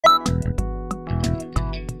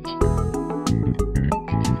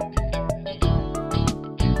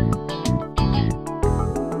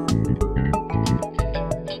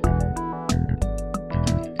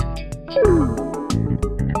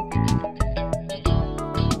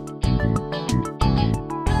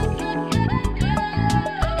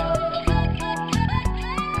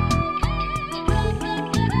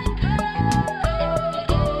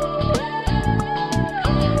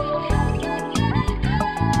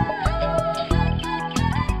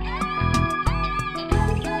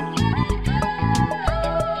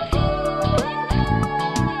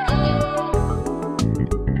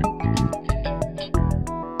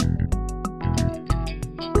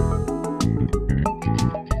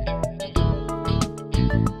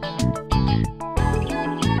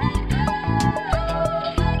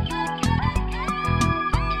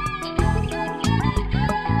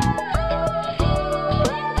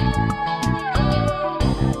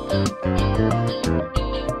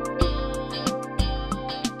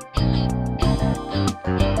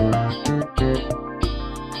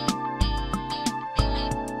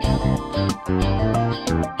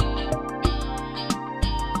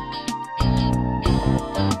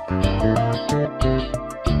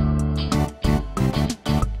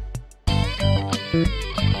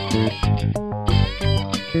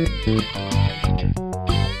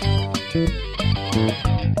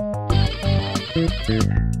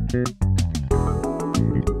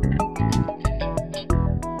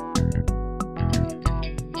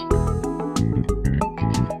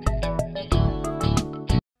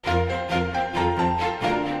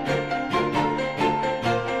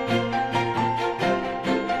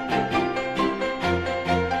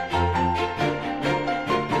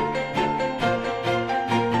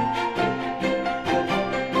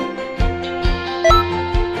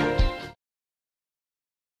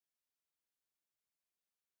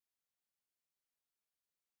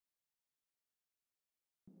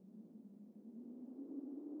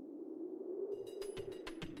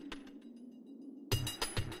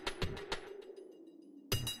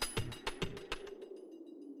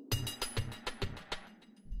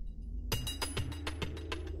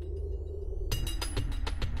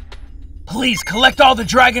Please collect all the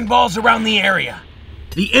Dragon Balls around the area.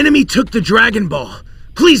 The enemy took the Dragon Ball.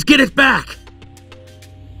 Please get it back.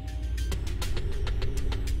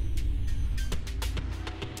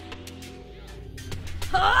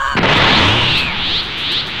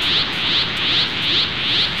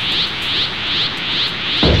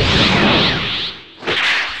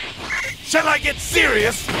 Shall I get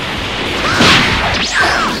serious?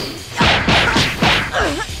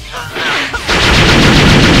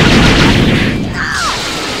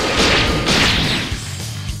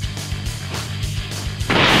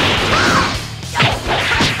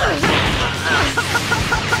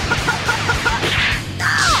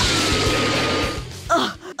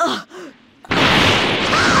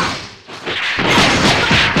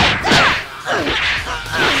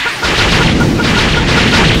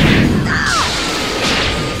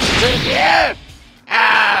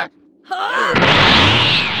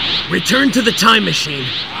 Return to the time machine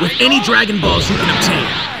with any Dragon Balls you can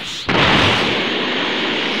obtain.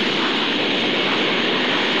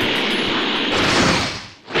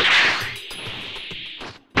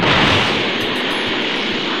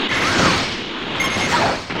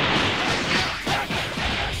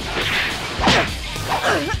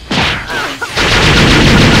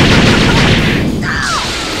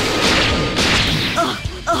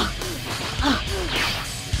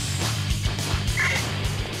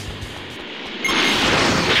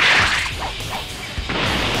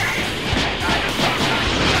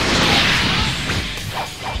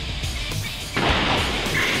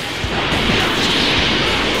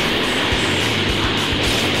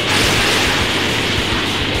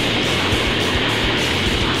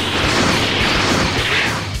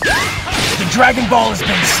 Dragon Ball has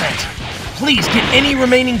been sent. Please get any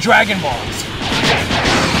remaining Dragon Balls.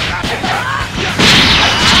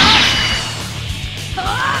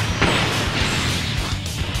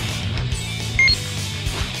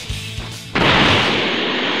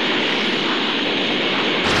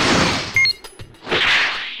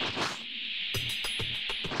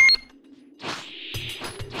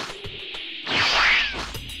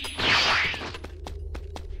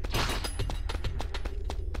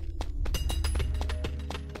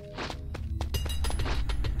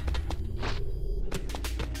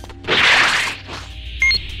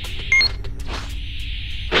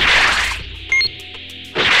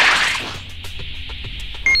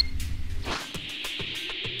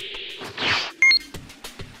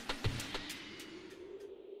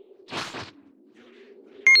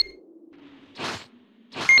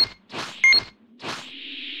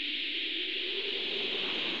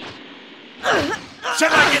 Shall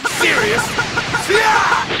I get serious?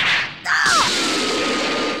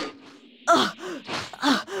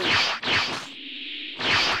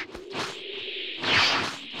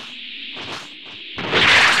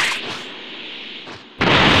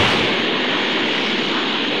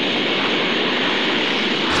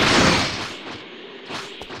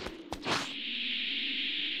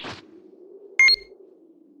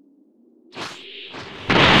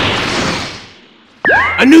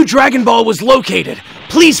 A new Dragon Ball was located.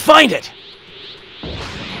 Please find it. Who's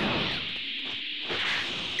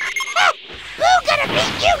gonna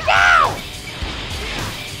beat you now?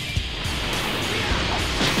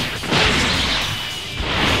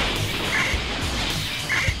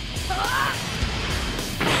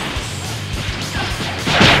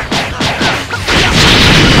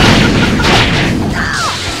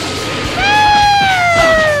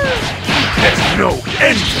 There's no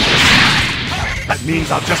end to this. That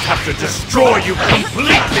means I'll just have to destroy you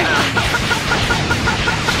completely!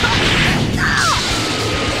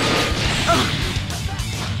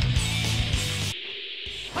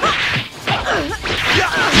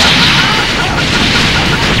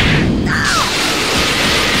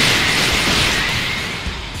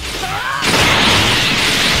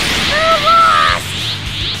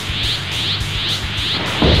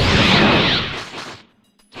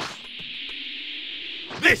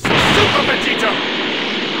 This is Super Vegito!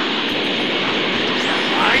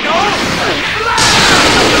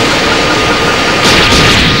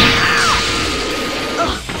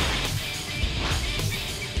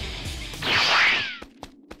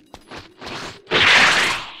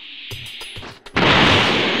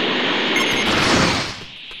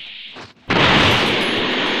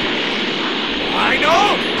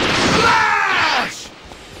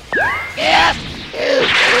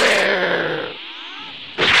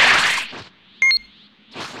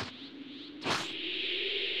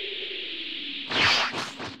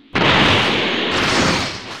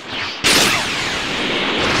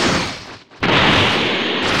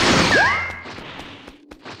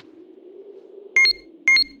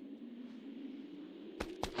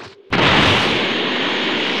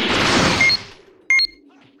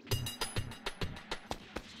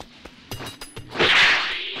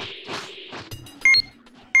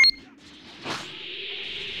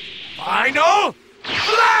 I know!